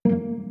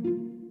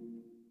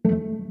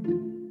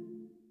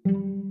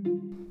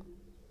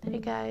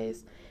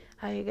guys.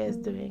 How you guys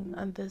doing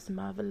on this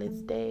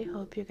marvelous day?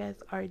 Hope you guys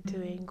are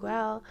doing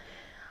well.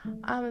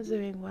 I'm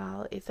doing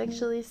well. It's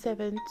actually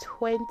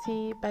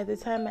 7:20. By the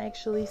time I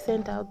actually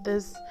sent out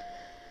this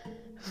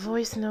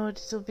voice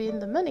note, it'll be in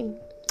the morning.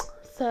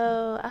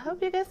 So I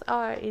hope you guys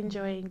are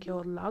enjoying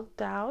your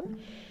lockdown,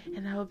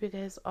 and I hope you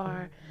guys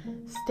are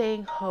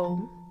staying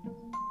home,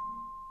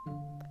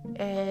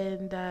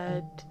 and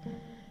that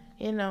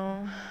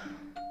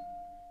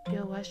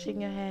you're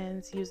washing your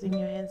hands, using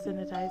your hand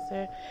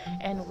sanitizer,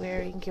 and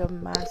wearing your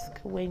mask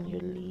when you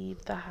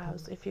leave the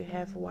house if you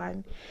have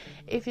one.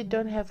 If you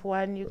don't have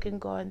one, you can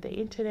go on the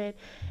internet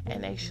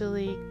and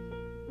actually,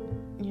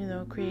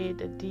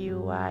 create a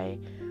DIY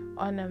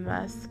on a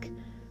mask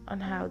on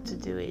how to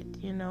do it,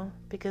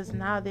 because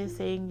now they're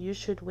saying you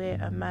should wear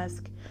a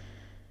mask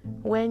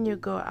when you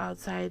go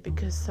outside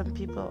because some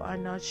people are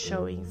not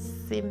showing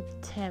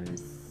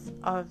symptoms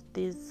of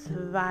this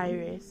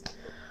virus.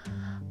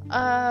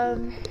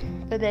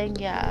 But then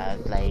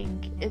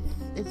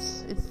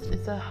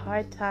it's a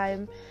hard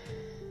time.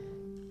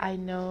 I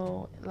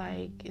know,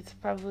 it's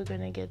probably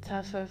gonna get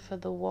tougher for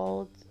the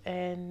world,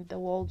 and the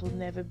world will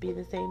never be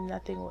the same.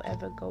 Nothing will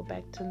ever go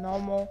back to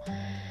normal.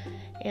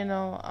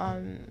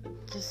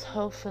 Just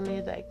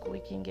hopefully we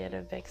can get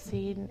a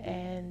vaccine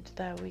and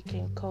that we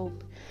can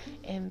cope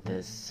in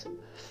this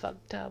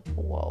fucked up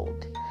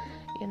world.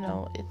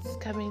 It's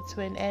coming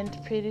to an end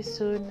pretty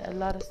soon. A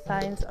lot of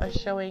signs are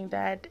showing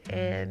that,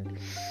 and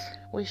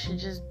we should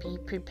just be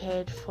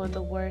prepared for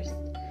the worst,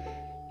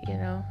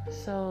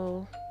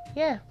 So,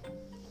 yeah.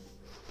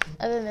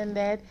 Other than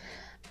that,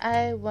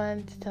 I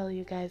want to tell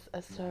you guys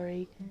a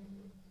story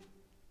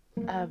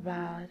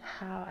about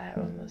how I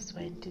almost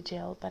went to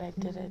jail, but I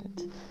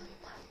didn't.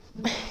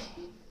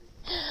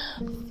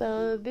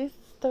 So this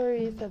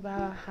story is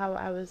about how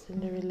I was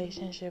in a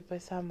relationship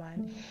with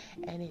someone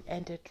and it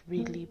ended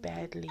really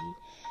badly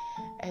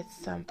at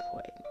some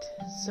point.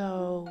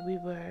 So we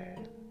were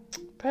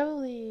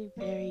probably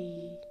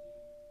very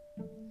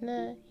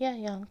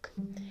young,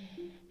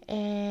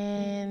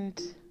 and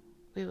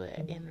we were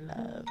in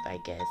love, I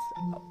guess.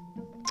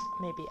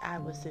 Maybe I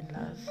was in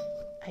love,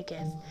 I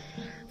guess.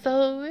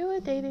 So we were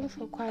dating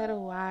for quite a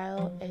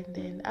while, and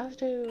then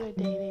after we were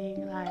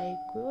dating,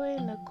 we were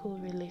in a cool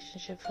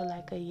relationship for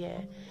a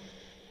year.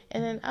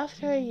 And then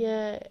after a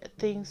year,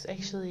 things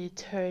actually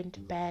turned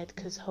bad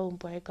because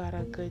homeboy got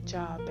a good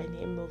job and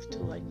he moved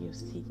to a new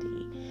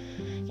city,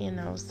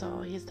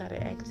 so he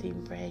started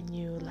acting brand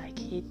new,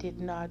 he did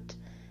not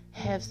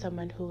have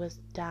someone who was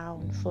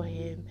down for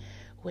him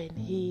when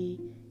he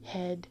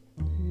had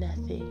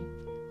nothing.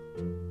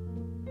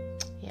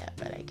 Yeah,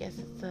 but I guess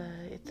it's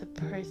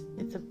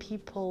a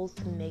people's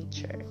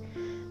nature.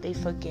 They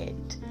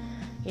forget,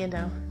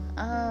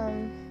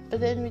 But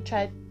then we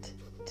tried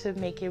to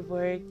make it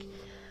work.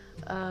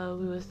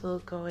 We were still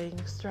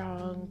going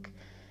strong.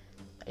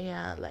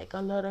 Yeah,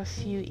 a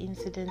few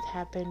incidents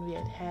happened. We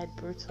had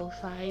brutal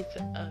fights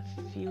a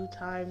few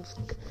times,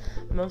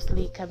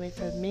 mostly coming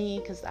from me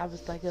because I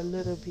was a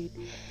little bit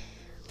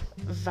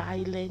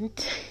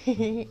violent.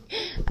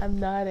 I'm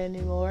not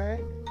anymore.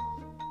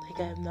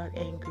 I'm not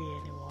angry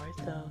anymore.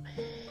 So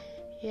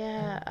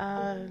yeah,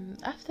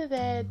 after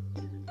that,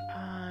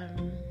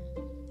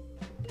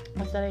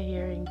 I started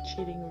hearing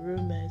cheating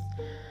rumors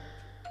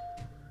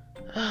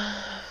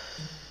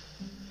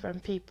from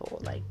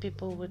people.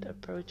 People would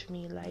approach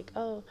me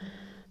oh,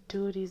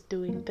 dude is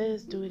doing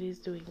this, dude is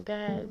doing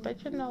that.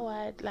 But you know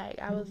what,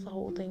 I was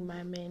holding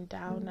my man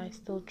down. I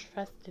still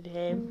trusted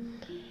him,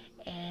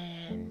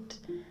 and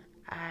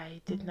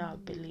I did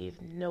not believe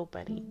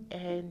nobody.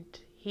 And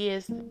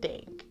here's the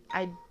thing,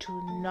 I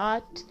do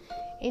not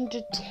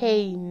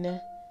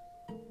entertain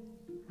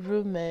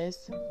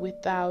rumors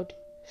without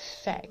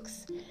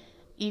facts.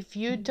 If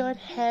you don't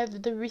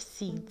have the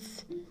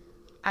receipts,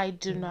 I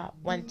do not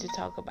want to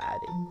talk about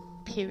it,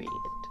 period.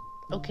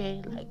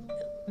 Okay?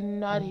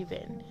 Not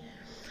even.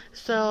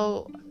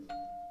 So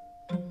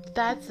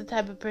that's the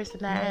type of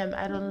person I am.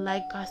 I don't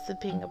like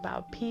gossiping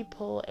about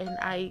people, and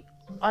I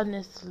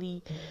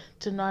honestly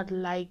do not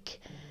like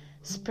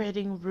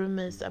spreading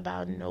rumors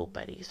about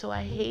nobody. So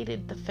I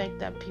hated the fact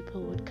that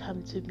people would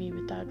come to me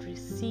without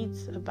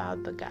receipts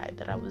about the guy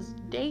that I was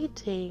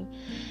dating,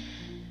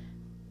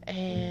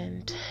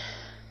 and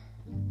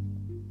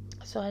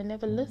so I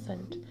never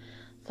listened.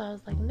 So I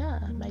was nah,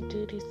 my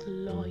dude is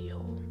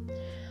loyal.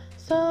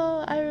 So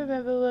I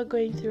remember we were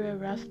going through a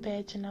rough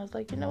patch, and I was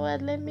you know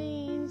what, let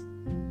me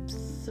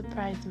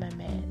surprise my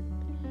man.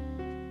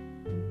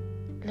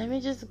 Let me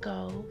just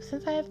go.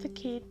 Since I have the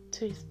key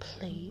to his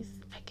place,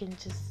 I can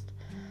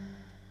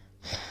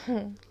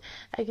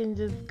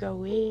just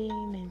go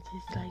in and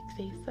just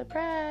say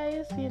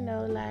surprise,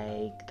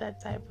 that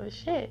type of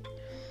shit.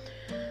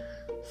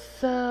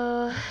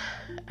 So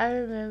I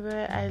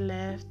remember I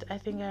left. I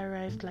think I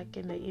arrived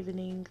in the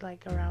evening,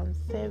 around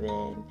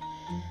 7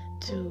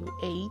 to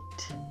 8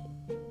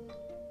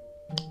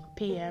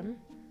 p.m.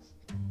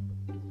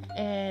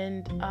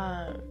 And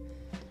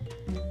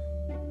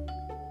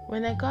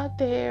when I got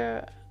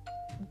there,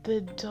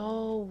 the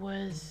door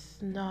was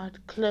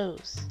not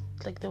closed.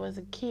 Like there was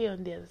a key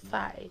on the other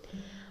side.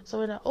 So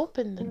when I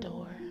opened the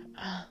door,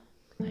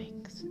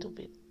 like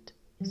stupid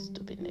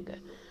nigga.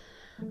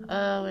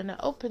 When I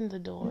opened the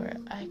door,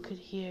 I could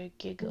hear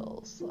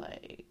giggles,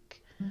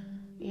 like,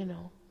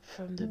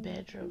 from the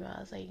bedroom. I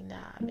was like,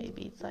 nah,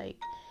 maybe it's like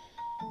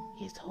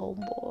his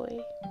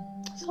homeboy.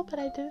 So, but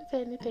I didn't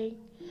say anything.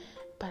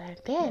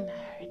 But then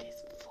I heard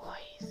his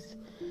voice.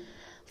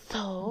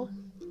 So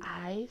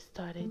I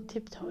started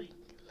tiptoeing.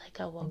 Like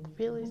I walked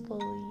really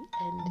slowly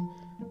and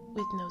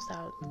with no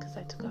sound because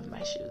I took off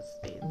my shoes,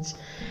 bitch.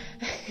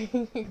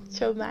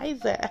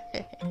 Chomizer.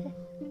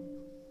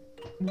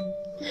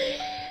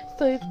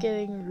 So it's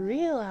getting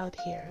real out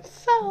here.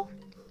 So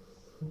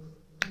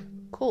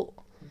cool.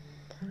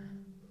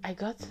 I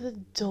got to the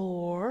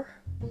door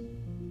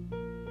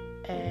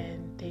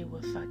and they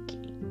were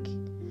fucking.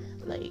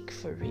 Like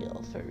for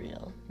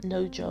real.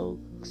 No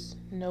jokes,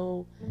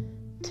 no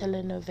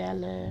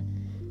telenovela,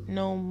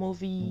 no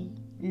movie,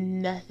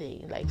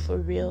 nothing. Like for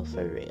real.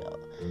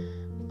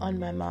 On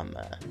my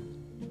mama.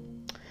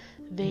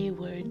 They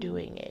were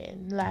doing it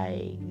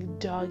like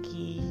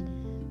doggy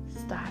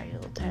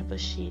style type of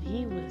shit.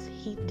 He was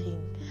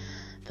heating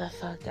the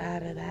fuck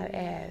out of that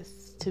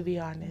ass, to be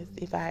honest,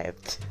 if I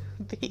have to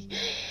be.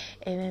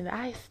 And then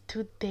I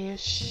stood there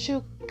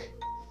shook.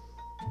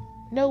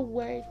 No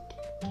word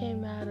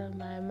came out of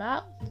my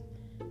mouth.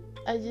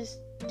 I just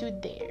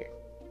stood there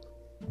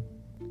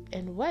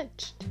and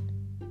watched.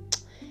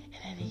 And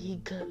then he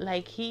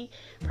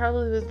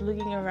probably was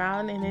looking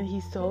around, and then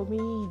he saw me.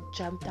 He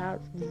jumped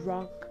out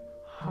rock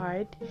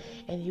hard,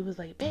 and he was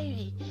like,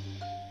 baby,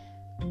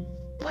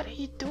 what are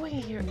you doing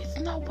here? It's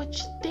not what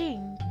you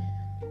think.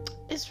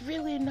 It's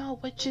really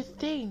not what you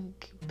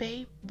think,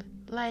 babe.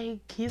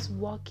 Like, he's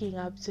walking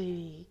up to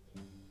me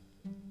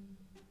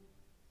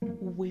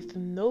with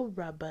no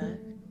rubber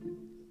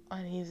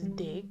on his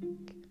dick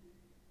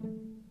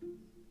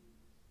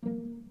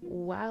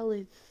while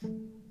it's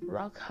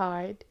rock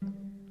hard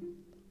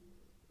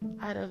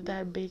out of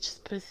that bitch's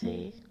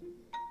pussy.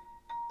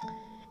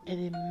 And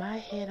in my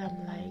head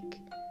I'm like,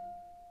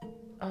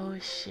 oh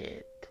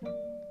shit,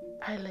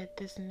 I let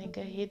this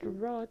nigga hit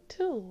raw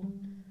too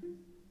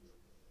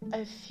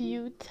a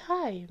few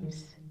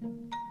times.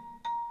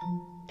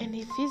 And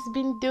if he's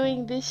been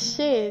doing this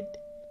shit,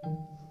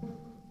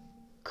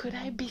 could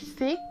I be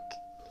sick?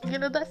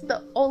 That's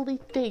the only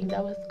thing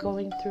that was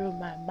going through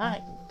my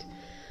mind.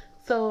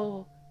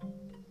 So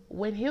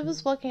when he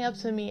was walking up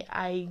to me,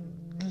 I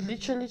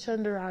literally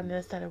turned around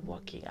and started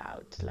walking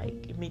out,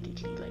 like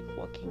immediately, like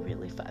walking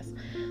really fast.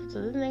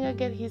 So this nigga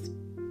get his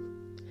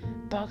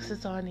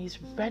boxes on, he's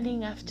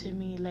running after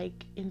me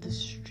like in the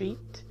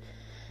street,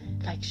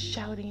 like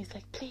shouting. He's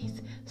like,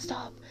 please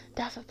stop,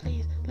 Dafa,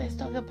 please, let's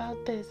talk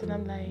about this. And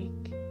I'm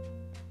like,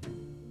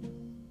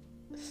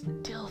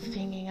 still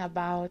thinking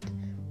about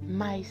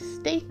my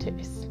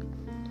status.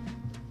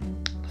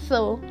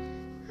 So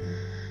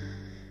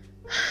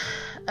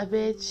a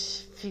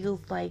bitch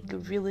feels like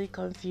really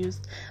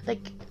confused.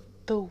 Like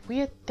the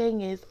weird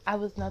thing is, I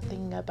was not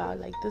thinking about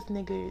like this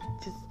nigga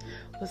just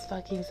was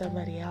fucking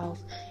somebody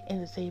else in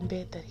the same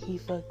bed that he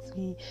fucks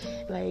me.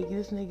 Like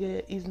this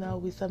nigga is now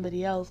with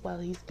somebody else while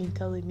he's been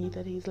telling me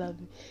that he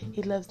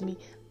loves me.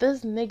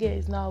 This nigga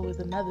is now with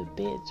another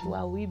bitch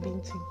while we've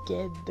been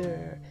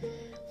together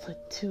for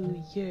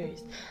 2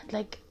 years.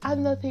 Like,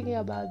 I'm not thinking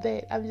about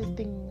that. I'm just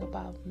thinking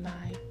about my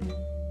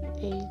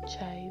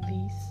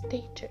HIV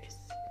status.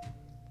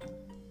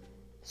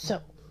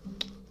 So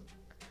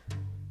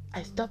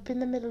I stopped in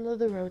the middle of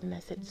the road and I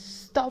said,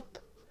 stop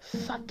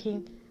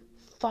fucking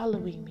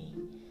following me,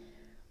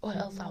 or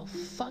else I'll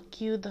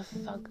fuck you the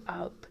fuck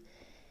up.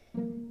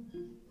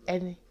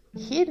 And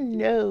he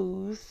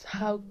knows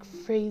how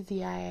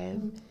crazy I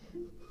am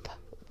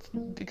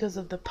because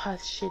of the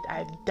past shit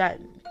I've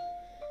done.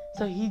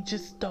 So he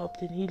just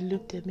stopped and he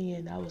looked at me,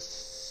 and I was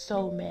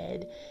so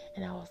mad.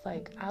 And I was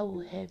like, I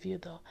will have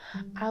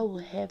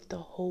the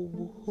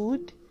whole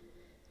hood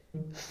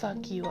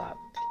fuck you up.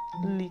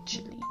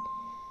 Literally.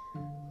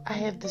 I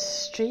have the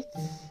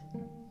streets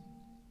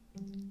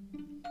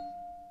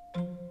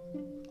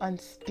on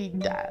speed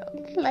dial.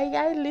 Like,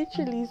 I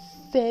literally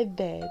said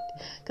that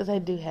because I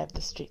do have the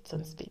streets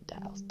on speed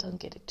dial. Don't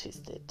get it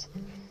twisted.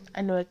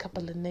 I know a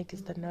couple of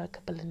niggas that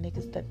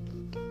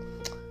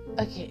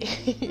okay.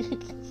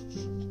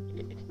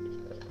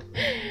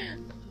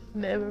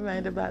 Never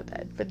mind about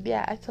that. But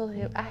yeah, I told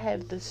him I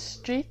have the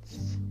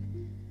streets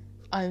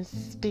on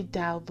speed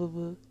dial, boo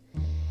boo.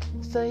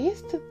 So he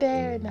stood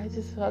there and I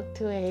just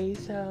walked away.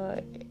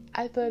 So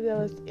I thought that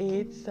was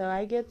it. So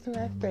I get to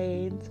my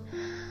friends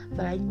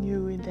that I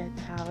knew in that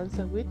town.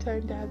 So we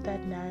turned out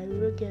that night. We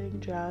were getting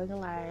drunk,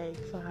 like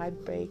for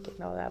heartbreak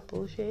and all that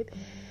bullshit.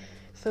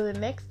 So the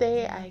next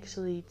day I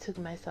actually took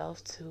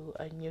myself to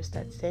a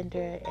Neustadt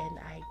center and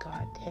I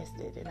got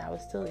tested, and I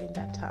was still in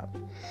that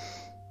town.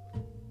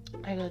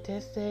 I got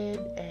tested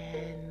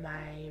and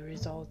my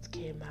results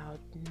came out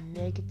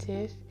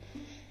negative.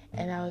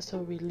 And I was so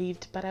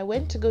relieved. But I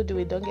went to go do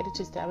it. Don't get it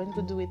twisted. I went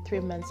to go do it 3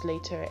 months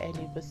later, and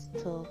it was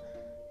still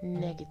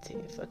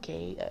negative,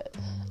 okay?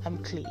 I'm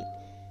clean.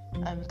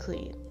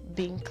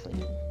 Being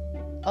clean.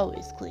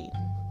 Always clean,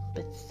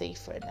 but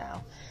safer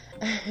now.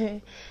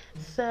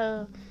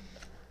 So,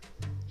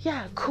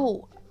 yeah,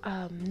 cool.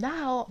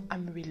 Now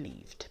I'm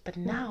relieved, but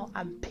now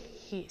I'm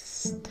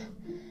pissed.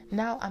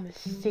 Now I'm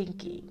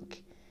thinking.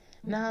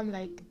 Now I'm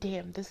like,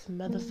 damn, this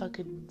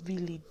motherfucker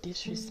really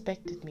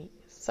disrespected me.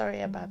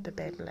 Sorry about the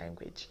bad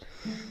language.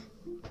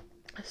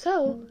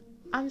 So,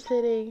 I'm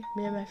sitting,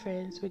 me and my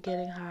friends, we're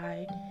getting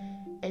high.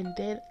 And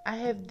then I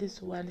have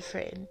this one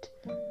friend.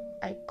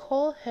 I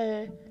call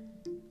her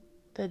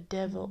the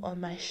devil on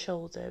my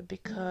shoulder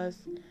because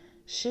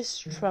she's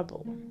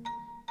trouble.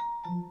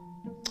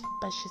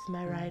 But she's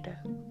my rider.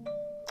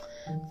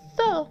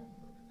 So,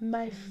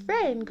 my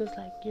friend goes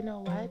like, you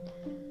know what?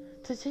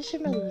 To teach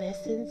him a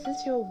lesson,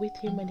 since you were with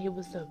him when he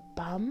was a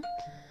bum,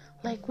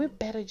 like, we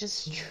better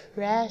just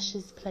trash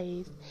his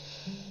place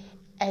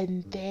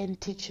and then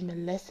teach him a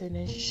lesson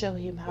and show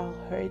him how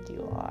hurt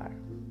you are.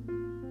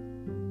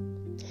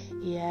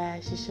 Yeah,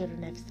 she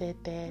shouldn't have said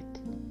that,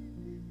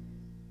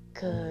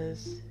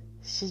 because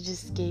she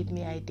just gave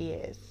me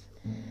ideas.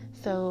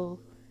 So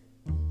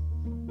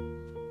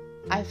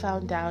I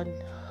found out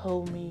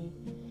homie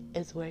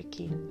is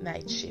working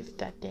night shift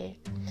that day.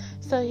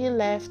 So he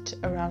left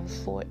around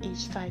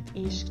 4-ish,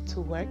 5-ish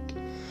to work.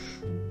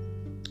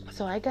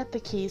 So I got the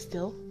key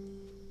still,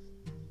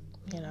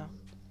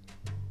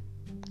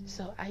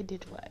 So I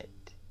did what?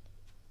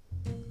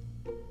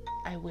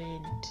 I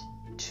went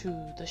to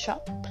the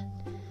shop.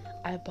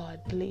 I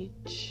bought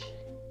bleach.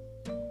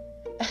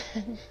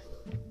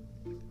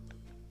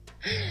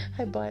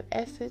 I bought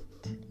acid.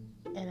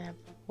 And I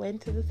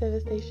went to the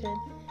service station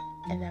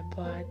and I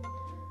bought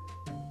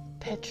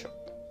petrol.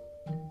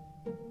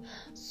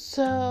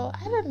 So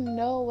I didn't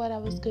know what I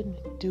was going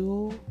to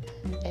do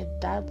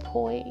at that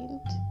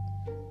point,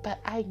 but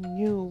I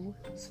knew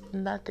it's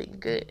nothing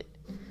good.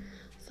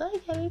 So I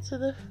get into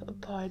the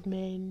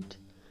apartment.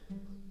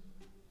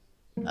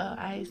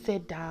 I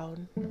sat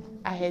down.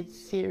 I had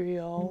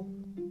cereal.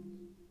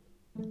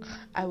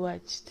 I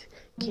watched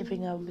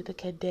Keeping Up with the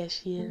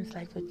Kardashians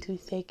like for 2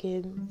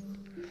 seconds.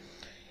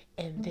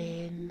 And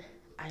then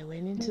I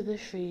went into the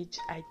fridge.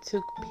 I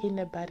took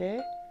peanut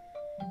butter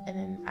and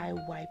then I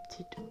wiped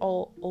it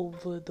all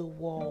over the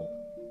wall.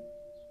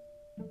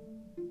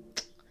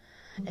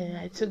 And then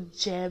I took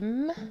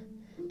jam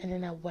and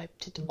then I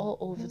wiped it all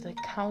over the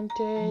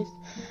counters,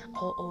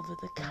 all over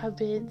the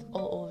cupboards,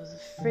 all over the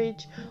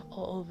fridge,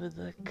 all over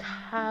the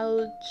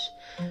couch,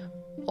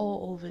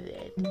 all over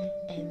it.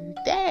 And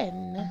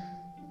then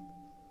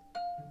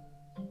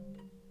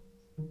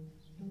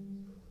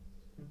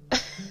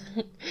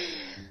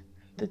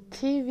the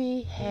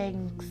TV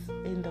hangs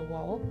in the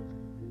wall,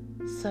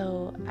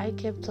 so I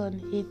kept on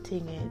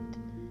hitting it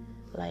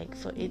like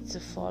for it to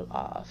fall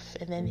off,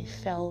 and then it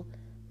fell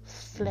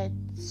flat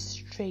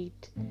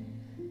straight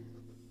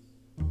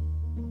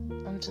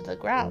onto the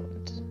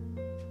ground.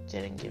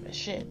 Didn't give a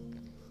shit.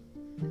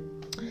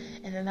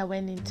 And then I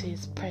went into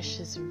his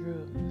precious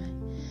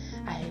room.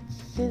 I had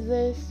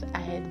scissors, I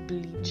had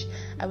bleach.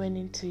 I went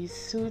into his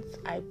suits,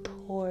 I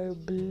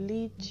poured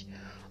bleach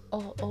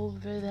all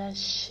over that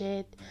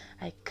shit.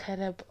 I cut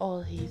up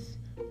all his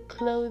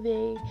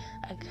clothing,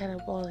 I cut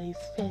up all his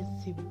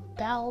fancy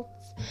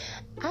belts.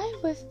 I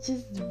was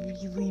just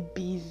really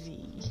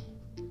busy.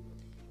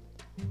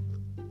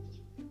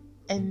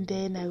 And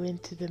then I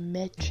went to the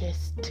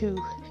mattress too.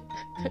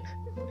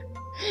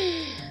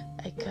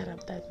 I cut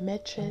up that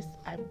mattress,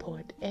 I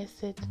poured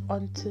acid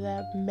onto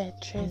that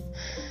mattress,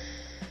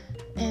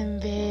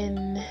 and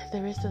then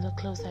the rest of the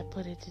clothes I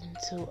put it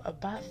into a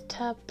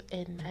bathtub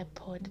and I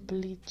poured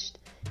bleach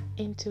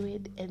into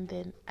it, and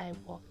then I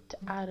walked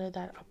out of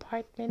that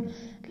apartment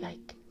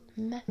like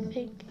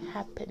nothing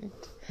happened.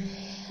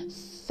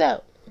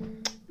 So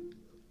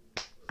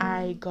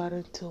I got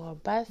onto a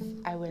bus,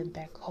 I went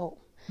back home.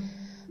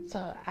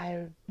 So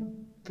I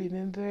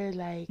remember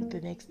like the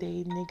next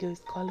day, nigga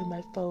was calling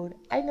my phone.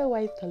 I know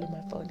why he's calling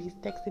my phone. He's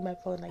texting my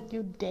phone like,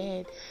 you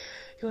dead,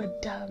 you're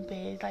a dumb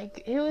bitch.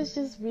 Like, he was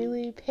just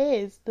really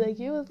pissed. Like,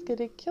 he was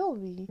gonna kill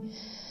me.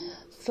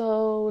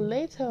 So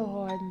later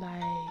on,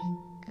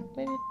 like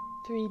maybe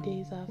 3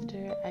 days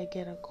after, I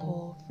get a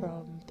call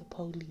from the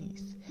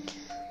police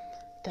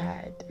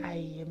that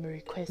I am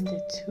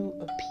requested to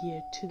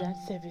appear to that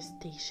service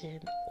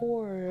station,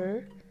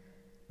 or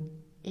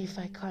if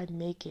I can't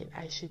make it,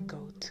 I should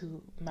go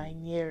to my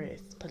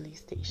nearest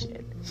police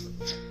station.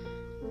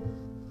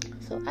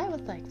 So I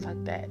was like, fuck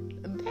that.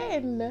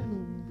 Then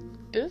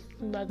this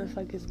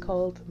motherfucker's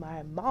called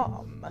my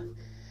mom.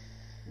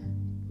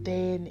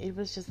 Then it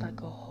was just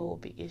like a whole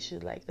big issue.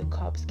 Like, the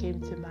cops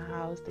came to my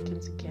house, they came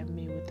to get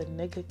me, with the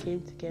nigga came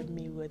to get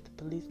me with the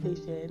police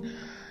station.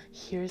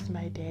 Here's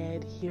my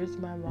dad, here's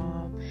my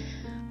mom.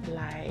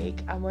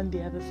 Like, I'm on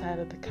the other side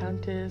of the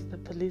counters. The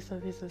police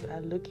officers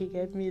are looking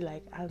at me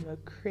like I'm a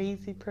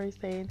crazy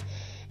person.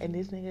 And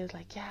this nigga is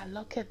like, yeah,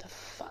 lock it the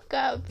fuck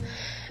up.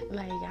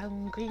 Like,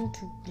 I'm going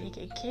to make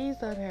a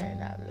case on her.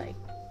 And I'm like,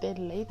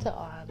 then later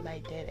on, my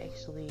dad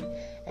actually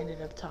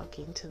ended up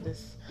talking to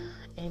this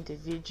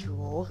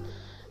individual,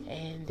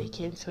 and they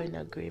came to an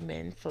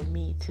agreement for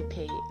me to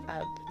pay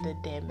up the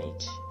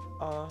damage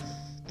of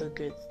the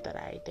goods that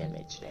I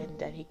damaged, and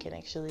that he can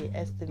actually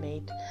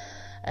estimate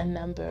a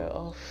number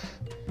of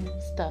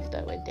stuff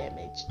that were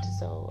damaged.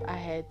 So I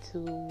had to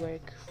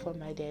work for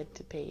my dad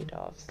to pay it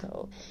off.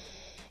 So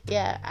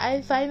yeah,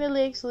 I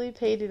finally actually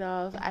paid it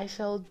off. I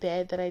felt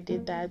bad that I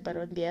did that, but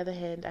on the other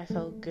hand, I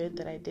felt good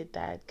that I did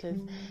that,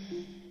 because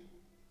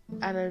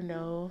I don't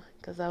know,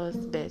 because I was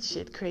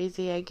batshit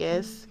crazy, I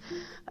guess.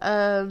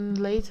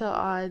 Later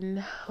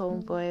on,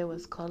 homeboy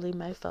was calling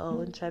my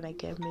phone, trying to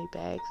get me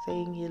back,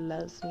 saying he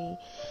loves me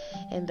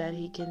and that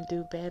he can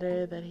do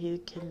better, that he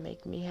can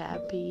make me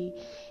happy,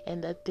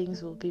 and that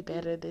things will be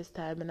better this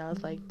time. And I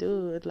was like,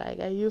 dude, like,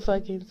 are you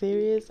fucking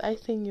serious? I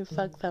seen you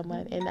fuck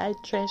someone and I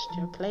trashed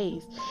your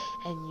place,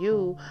 and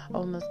you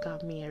almost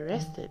got me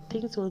arrested.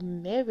 Things will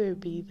never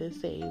be the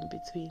same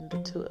between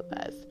the two of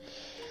us.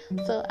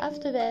 So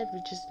after that,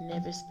 we just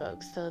never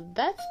spoke. So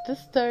that's the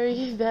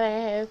story that I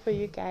have for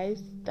you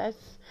guys.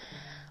 That's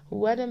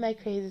one of my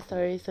crazy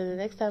stories. So the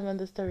next time on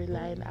the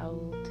storyline, I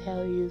will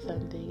tell you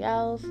something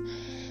else,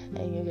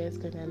 and you guys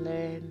gonna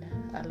learn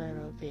a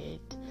little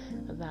bit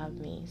about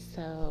me.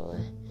 So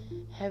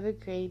have a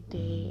great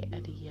day.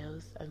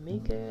 Adios,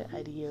 amiga.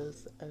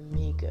 Adios,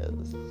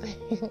 amigos.